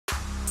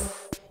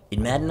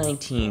In Madden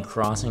 19,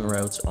 crossing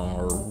routes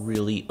are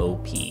really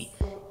OP.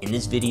 In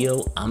this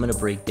video, I'm going to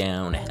break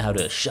down how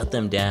to shut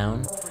them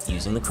down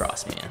using the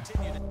Crossman.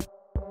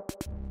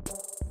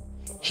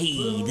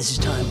 Hey, this is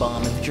Time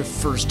Bomb. If it's your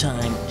first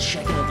time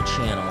checking out the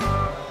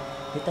channel,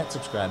 hit that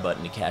subscribe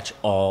button to catch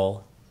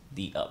all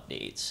the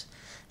updates.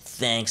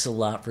 Thanks a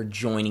lot for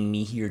joining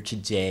me here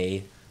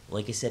today.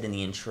 Like I said in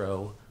the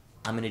intro,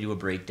 I'm going to do a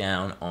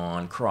breakdown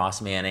on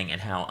cross-manning and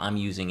how I'm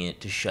using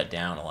it to shut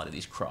down a lot of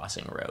these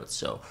crossing routes.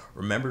 So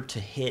remember to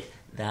hit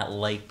that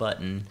like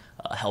button.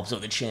 Helps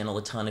out the channel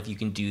a ton if you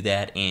can do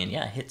that. And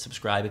yeah, hit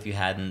subscribe if you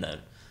hadn't, the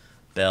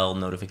bell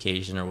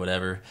notification or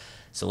whatever.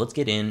 So let's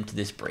get into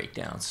this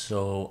breakdown.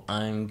 So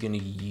I'm going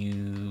to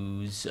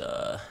use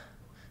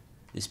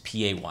this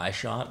PAY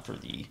shot for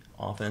the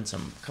offense.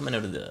 I'm coming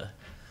out of the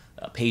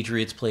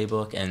Patriots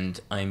playbook, and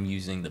I'm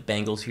using the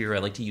Bengals here. I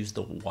like to use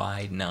the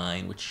wide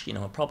 9, which, you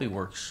know, it probably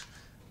works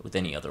with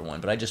any other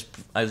one, but I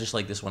just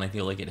like this one. I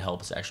feel like it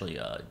helps actually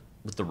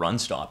with the run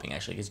stopping,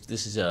 actually, because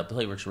this is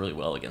play works really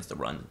well against the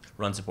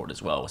run support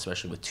as well,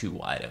 especially with 2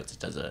 wideouts. It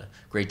does a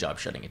great job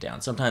shutting it down.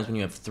 Sometimes when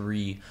you have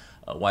 3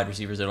 wide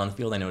receivers out on the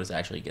field, I notice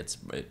actually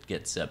it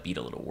gets beat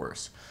a little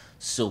worse.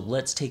 So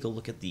let's take a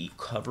look at the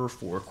cover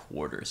 4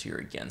 quarters here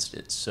against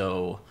it.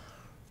 So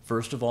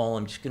first of all,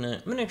 I'm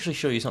gonna actually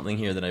show you something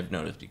here that I've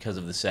noticed because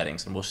of the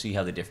settings, and we'll see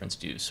how the difference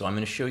do. So I'm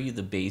gonna show you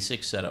the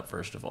basic setup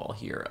first of all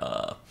here.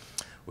 What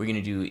we're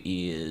gonna do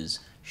is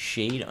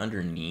shade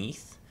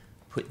underneath,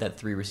 put that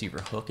 3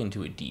 receiver hook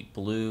into a deep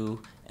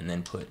blue, and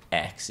then put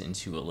X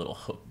into a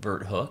little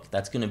vert hook.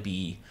 That's gonna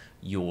be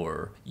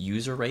your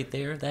user right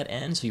there, that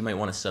end. So you might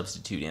want to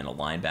substitute in a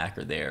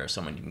linebacker there or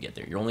someone you can get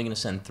there. You're only going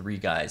to send 3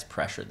 guys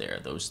pressure there,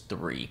 those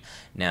 3.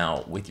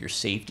 Now with your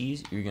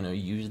safeties, you're going to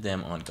use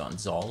them on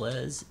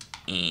Gonzalez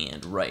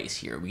and Rice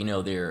here. We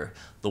know they're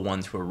the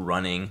ones who are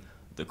running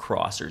the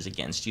crossers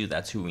against you.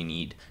 That's who we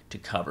need to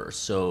cover.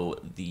 So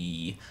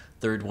the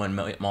third one,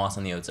 Moss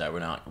on the outside, we're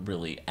not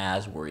really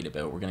as worried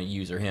about. We're going to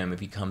user him if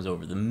he comes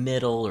over the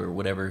middle or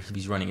whatever. If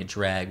he's running a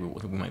drag,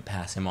 we might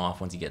pass him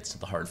off once he gets to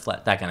the hard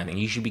flat, that kind of thing.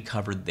 He should be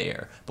covered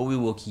there, but we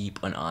will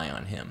keep an eye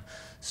on him.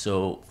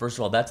 So first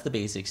of all, that's the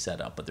basic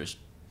setup, but there's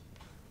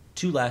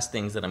 2 last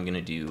things that I'm going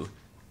to do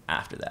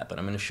after that. But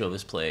I'm going to show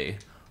this play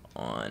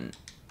on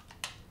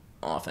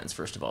offense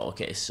first of all.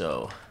 Okay,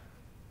 so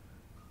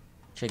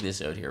check this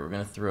out here. We're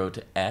going to throw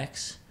to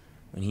X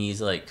when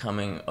he's like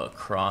coming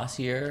across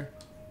here.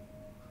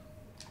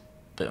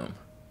 Boom.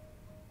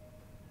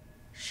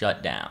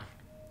 Shut down.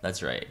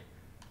 That's right.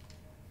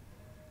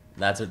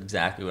 That's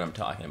exactly what I'm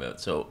talking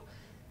about. So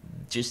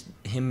just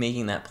him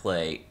making that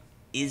play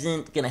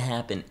isn't going to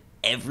happen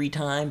every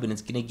time, but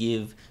it's going to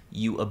give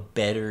you a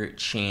better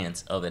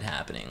chance of it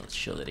happening. Let's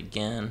show that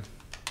again.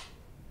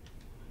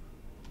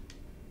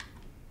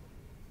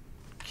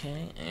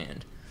 Okay,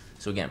 and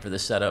so again, for the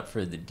setup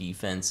for the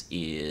defense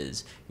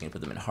is you're going to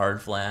put them in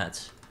hard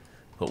flats,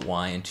 put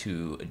Y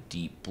into a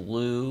deep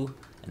blue,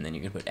 and then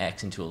you're going to put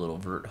X into a little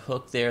vert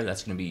hook there.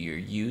 That's going to be your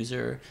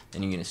user.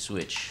 Then you're going to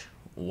switch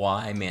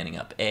Y manning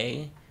up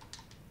A,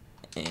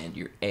 and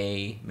your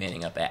A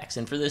manning up X.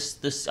 And for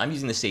this I'm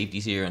using the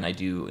safeties here, and I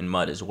do in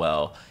mud as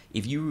well.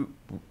 If you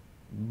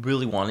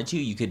really wanted to,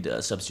 you could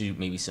substitute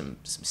maybe some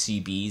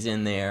CBs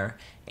in there,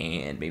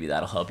 and maybe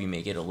that'll help you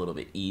make it a little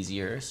bit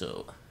easier.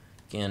 So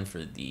again,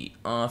 for the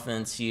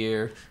offense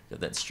here,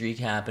 got that streak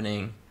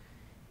happening.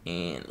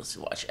 And let's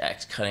watch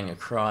X cutting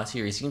across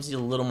here. He seems to be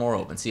a little more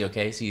open. See,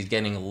 okay? So he's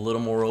getting a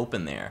little more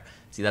open there.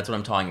 See, that's what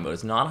I'm talking about.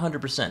 It's not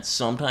 100%.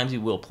 Sometimes he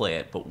will play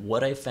it. But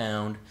what I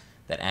found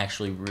that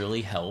actually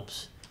really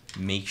helps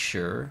make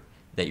sure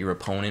that your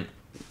opponent,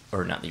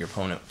 or not that your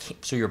opponent,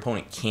 so your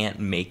opponent can't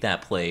make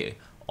that play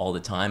all the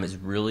time, is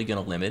really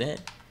going to limit it,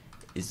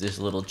 is this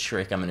little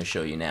trick I'm going to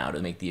show you now to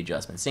make the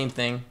adjustment. Same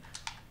thing.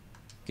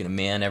 Going to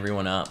man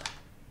everyone up.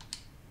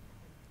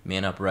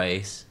 Man up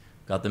Rice.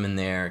 Got them in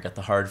there, got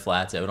the hard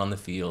flats out on the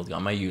field,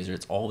 got my user,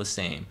 it's all the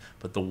same.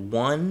 But the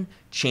one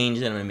change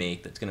that I'm going to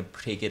make that's going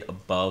to take it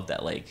above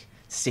that like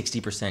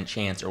 60%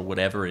 chance or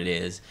whatever it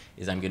is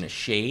I'm going to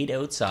shade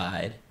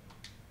outside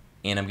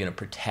and I'm going to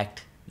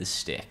protect the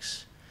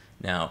sticks.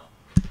 Now,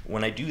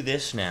 when I do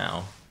this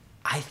now,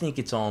 I think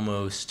it's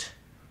almost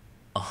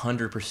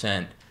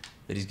 100%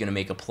 that he's going to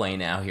make a play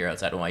now here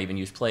outside. Well, I even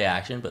use play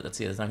action, but let's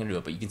see, that's not going to do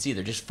it. But you can see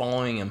they're just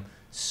following him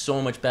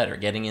so much better,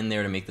 getting in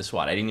there to make the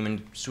swat. I didn't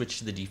even switch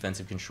to the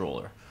defensive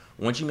controller.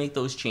 Once you make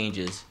those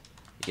changes,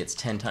 it gets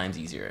 10 times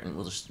easier. And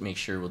we'll just make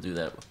sure we'll do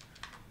that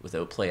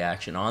without play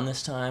action on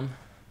this time.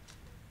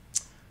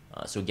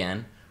 So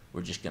again,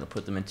 we're just going to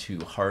put them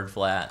into hard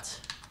flats,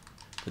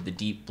 put the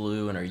deep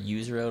blue and our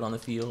user out on the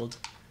field.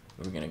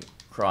 We're going to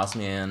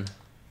crossman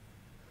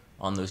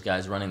on those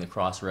guys running the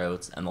cross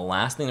routes. And the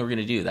last thing that we're going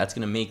to do, that's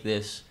going to make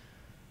this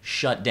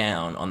shut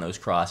down on those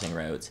crossing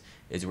routes,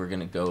 is we're going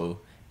to go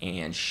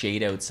and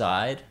shade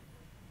outside,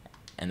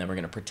 and then we're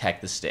going to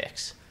protect the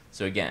sticks.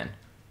 So again,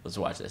 let's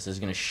watch this. This is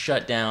going to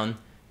shut down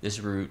this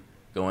route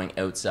going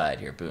outside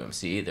here. Boom.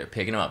 See, they're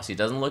picking him up. See, it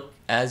doesn't look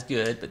as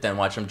good, but then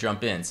watch them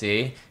jump in.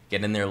 See,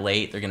 get in there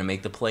late. They're going to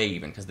make the play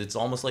even because it's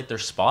almost like they're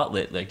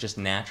spotlit, like just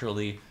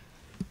naturally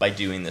by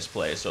doing this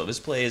play. So this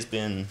play has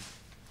been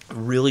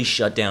really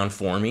shut down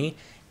for me,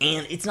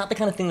 and it's not the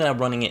kind of thing that I'm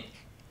running it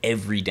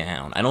every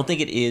down. I don't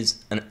think it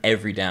is an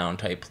every down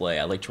type play.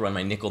 I like to run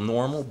my nickel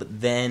normal,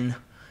 but then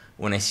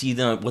when I see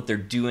them, what they're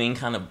doing,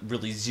 kind of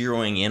really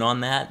zeroing in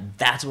on that,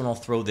 that's when I'll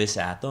throw this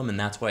at them, and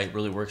that's why it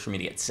really works for me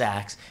to get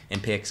sacks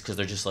and picks, because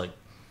they're just like,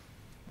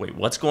 wait,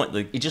 what's going,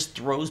 like, it just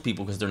throws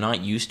people because they're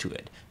not used to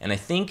it. And I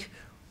think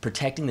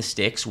protecting the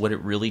sticks, what it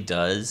really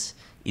does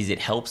is it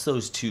helps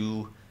those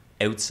two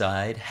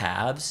outside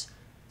halves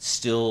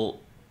still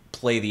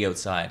play the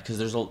outside, because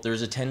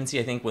there's a tendency,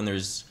 I think, when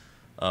there's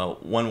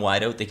one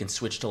wide out, they can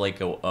switch to like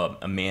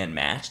a man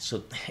matched.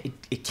 So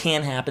it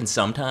can happen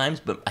sometimes,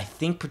 but I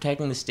think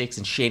protecting the sticks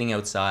and shading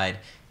outside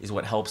is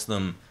what helps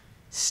them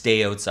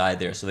stay outside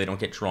there so they don't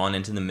get drawn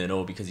into the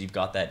middle, because you've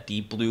got that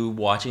deep blue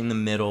watching the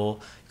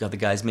middle. You've got the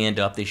guys manned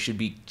up. They should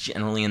be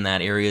generally in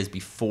that areas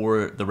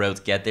before the routes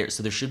get there.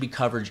 So there should be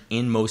coverage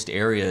in most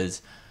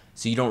areas.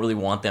 So you don't really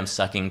want them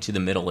sucking to the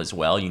middle as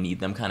well. You need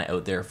them kind of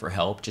out there for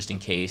help, just in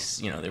case,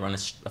 you know, they run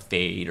a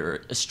fade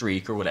or a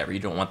streak or whatever. You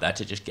don't want that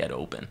to just get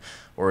open,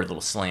 or a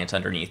little slant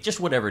underneath. Just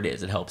whatever it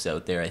is, it helps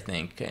out there, I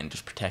think, and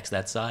just protects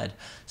that side.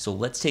 So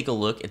let's take a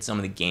look at some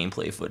of the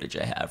gameplay footage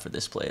I have for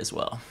this play as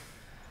well.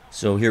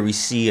 So here we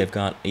see I've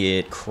got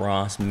it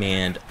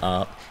cross-manned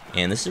up,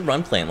 and this is a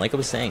run play. And like I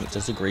was saying, it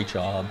does a great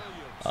job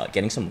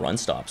getting some run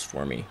stops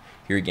for me.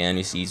 Here again,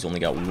 you see he's only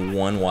got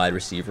one wide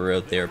receiver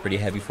out there, pretty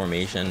heavy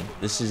formation.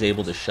 This is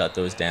able to shut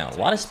those down. A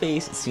lot of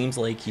space. It seems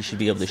like he should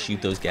be able to shoot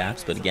those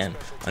gaps, but again,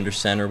 under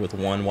center with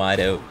one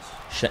wide out,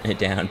 shutting it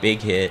down.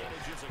 Big hit.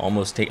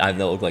 Almost take, that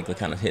look like the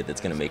kind of hit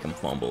that's going to make him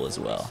fumble as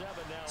well.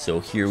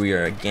 So here we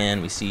are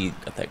again. We see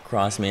got that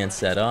crossman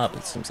set up.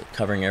 It seems like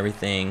covering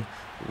everything.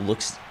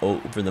 Looks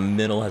over the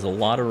middle, has a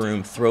lot of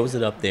room, throws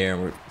it up there,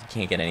 and we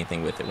can't get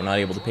anything with it. We're not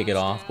able to pick it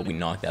off, but we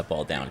knock that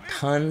ball down.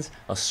 Tons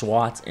of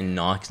swats and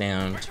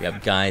knockdowns. We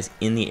have guys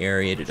in the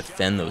area to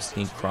defend those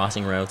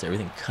crossing routes,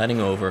 everything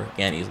cutting over.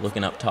 Again, he's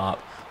looking up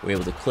top. We're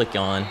able to click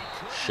on,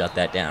 shut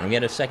that down. We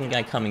had a second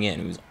guy coming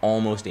in who was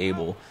almost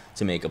able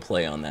to make a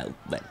play on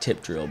that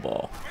tip drill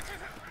ball.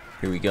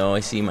 Here we go. I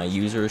see my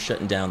user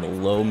shutting down the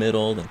low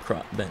middle,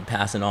 then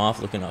passing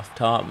off, looking off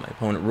top. My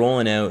opponent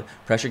rolling out,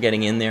 pressure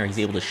getting in there. He's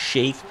able to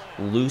shake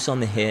loose on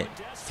the hit,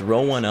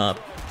 throw one up.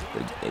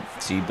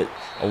 But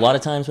a lot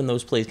of times when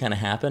those plays kind of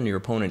happen, your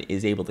opponent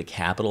is able to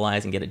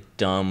capitalize and get a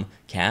dumb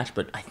catch.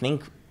 But I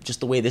think just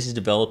the way this is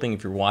developing,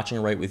 if you're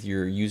watching right with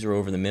your user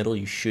over the middle,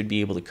 you should be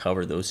able to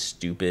cover those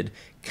stupid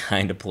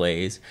kind of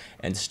plays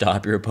and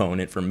stop your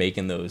opponent from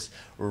making those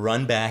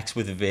run backs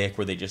with Vic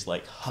where they just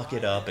like huck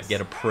it up and get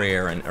a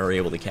prayer and are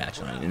able to catch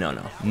it on you.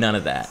 No, none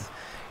of that.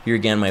 Here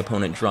again, my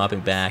opponent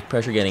dropping back,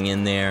 pressure getting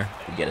in there,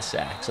 we get a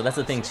sack. So that's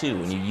the thing too,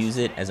 when you use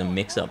it as a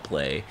mix-up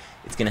play,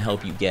 it's going to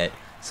help you get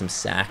some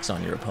sacks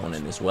on your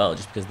opponent as well,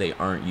 just because they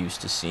aren't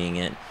used to seeing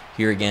it.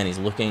 Here again, he's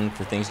looking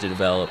for things to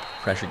develop.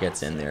 Pressure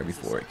gets in there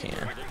before it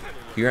can.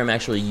 Here I'm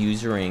actually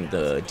using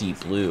the deep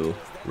blue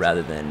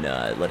rather than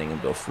letting him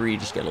go free.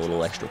 Just get a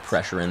little extra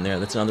pressure in there.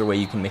 That's another way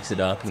you can mix it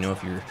up. You know,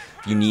 if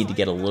you need to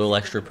get a little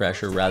extra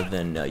pressure rather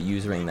than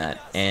using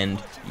that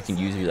end, you can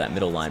use that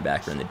middle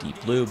linebacker in the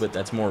deep blue, but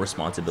that's more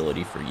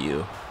responsibility for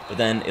you. But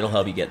then it'll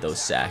help you get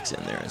those sacks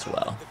in there as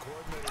well.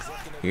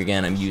 Here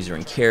again, I'm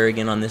using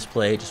Kerrigan on this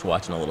play, just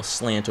watching a little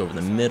slant over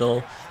the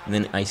middle, and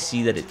then I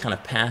see that it kind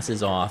of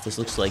passes off. This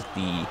looks like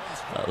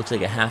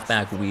a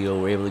halfback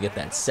wheel. We're able to get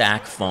that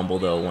sack fumble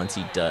though once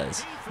he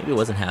does. Maybe it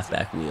wasn't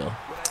halfback wheel.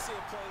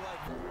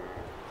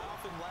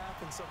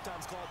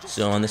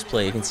 So on this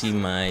play, you can see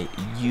my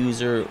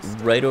user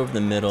right over the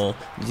middle,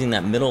 using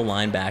that middle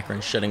linebacker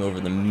and shutting over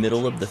the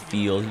middle of the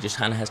field. He just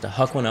kind of has to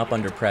huck one up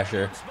under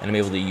pressure, and I'm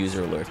able to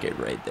user lurk it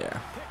right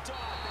there.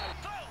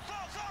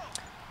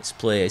 This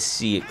play, I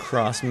see it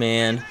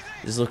cross-man.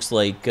 This looks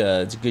like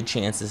it's a good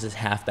chance this is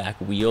halfback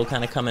wheel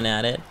kind of coming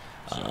at it.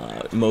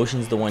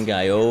 Motions the one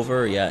guy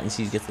over, yeah, and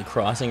see he gets the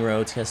crossing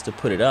routes, has to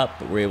put it up,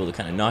 but we're able to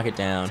kind of knock it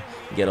down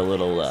and get a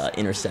little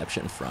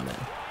interception from it.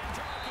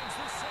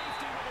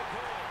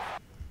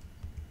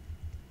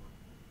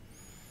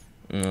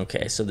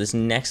 Okay, so this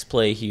next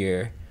play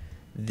here,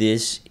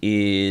 this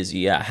is,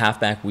 yeah,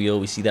 halfback wheel.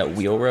 We see that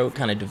wheel route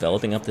kind of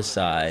developing up the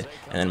side,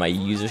 and then my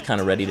user's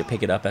kind of ready to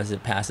pick it up as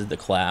it passes the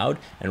cloud.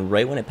 And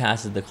right when it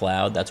passes the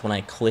cloud, that's when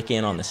I click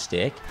in on the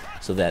stick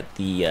so that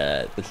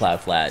the cloud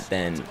flat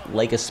then,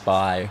 like a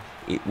spy,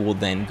 it will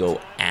then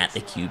go at the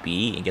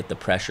QB and get the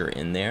pressure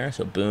in there.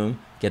 So boom,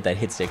 get that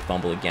hit stick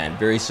fumble again.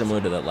 Very similar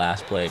to that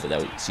last play,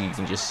 but so you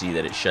can just see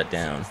that it shut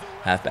down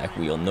halfback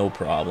wheel, no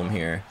problem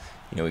here.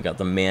 You know, we got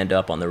them manned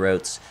up on the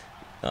routes,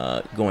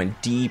 going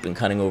deep and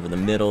cutting over the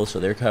middle, so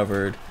they're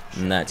covered,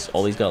 and that's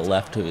all he's got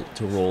left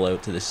to roll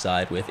out to the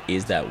side with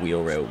is that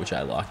wheel route, which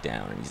I locked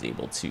down, and he's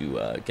able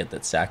to get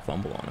that sack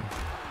fumble on him.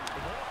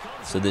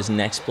 So this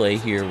next play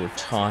here, we're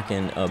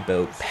talking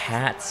about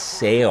Pat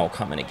Sale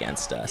coming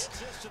against us.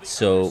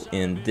 So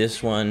in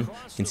this one,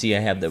 you can see I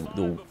have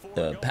the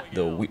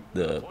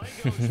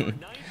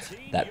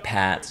that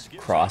Pat's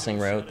crossing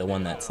route, the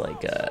one that's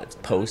like a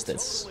post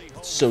that's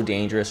so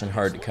dangerous and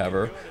hard to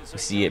cover. You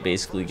see it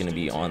basically going to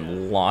be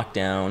on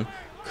lockdown,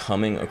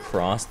 coming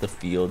across the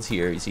fields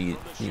here. You see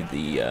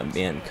the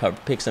man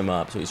picks him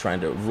up, so he's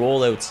trying to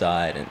roll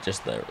outside, and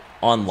just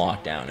on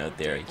lockdown out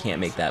there. You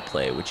can't make that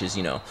play, which is,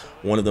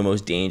 one of the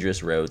most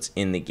dangerous routes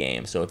in the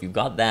game. So if you've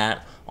got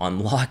that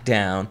on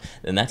lockdown,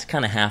 then that's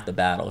kind of half the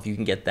battle. If you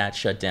can get that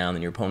shut down,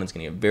 then your opponent's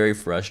going to get very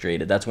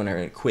frustrated. That's when they're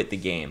going to quit the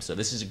game. So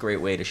this is a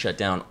great way to shut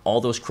down all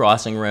those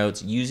crossing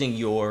routes using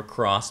your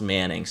cross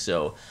manning.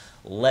 So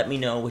let me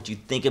know what you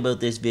think about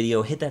this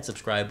video. Hit that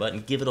subscribe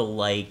button. Give it a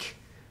like.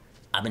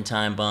 I've been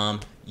Time Bomb.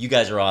 You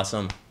guys are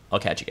awesome. I'll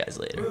catch you guys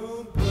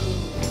later.